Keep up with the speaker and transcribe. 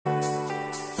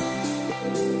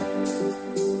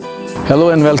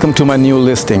Hello and welcome to my new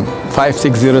listing,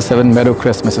 5607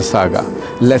 Meadowcrest, Mississauga.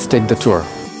 Let's take the tour.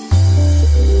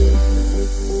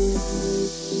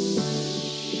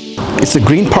 It's a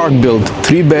green park built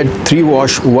 3-bed,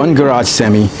 3-wash, 1-garage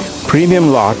semi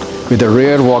premium lot with a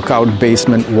rare walkout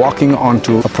basement walking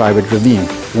onto a private ravine,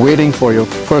 waiting for your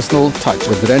personal touch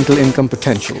with rental income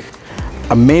potential.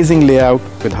 Amazing layout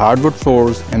with hardwood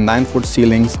floors and 9-foot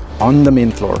ceilings on the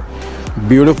main floor.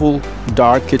 Beautiful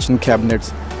dark kitchen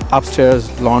cabinets, upstairs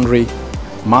laundry,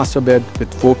 master bed with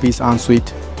 4-piece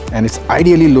ensuite, and it's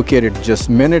ideally located just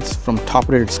minutes from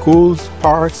top-rated schools,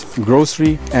 parks,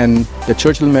 grocery, and the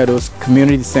Churchill Meadows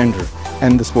Community Center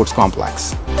and the sports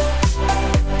complex.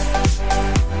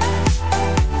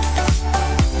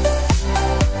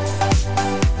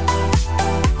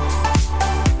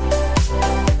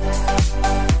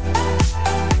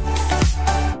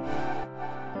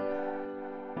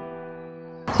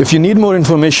 If you need more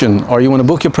information or you want to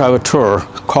book your private tour,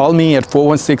 call me at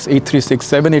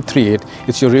 416-836-7838.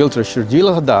 It's your realtor,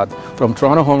 Sharjeel Haddad from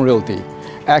Toronto Home Realty.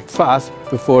 Act fast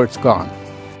before it's gone.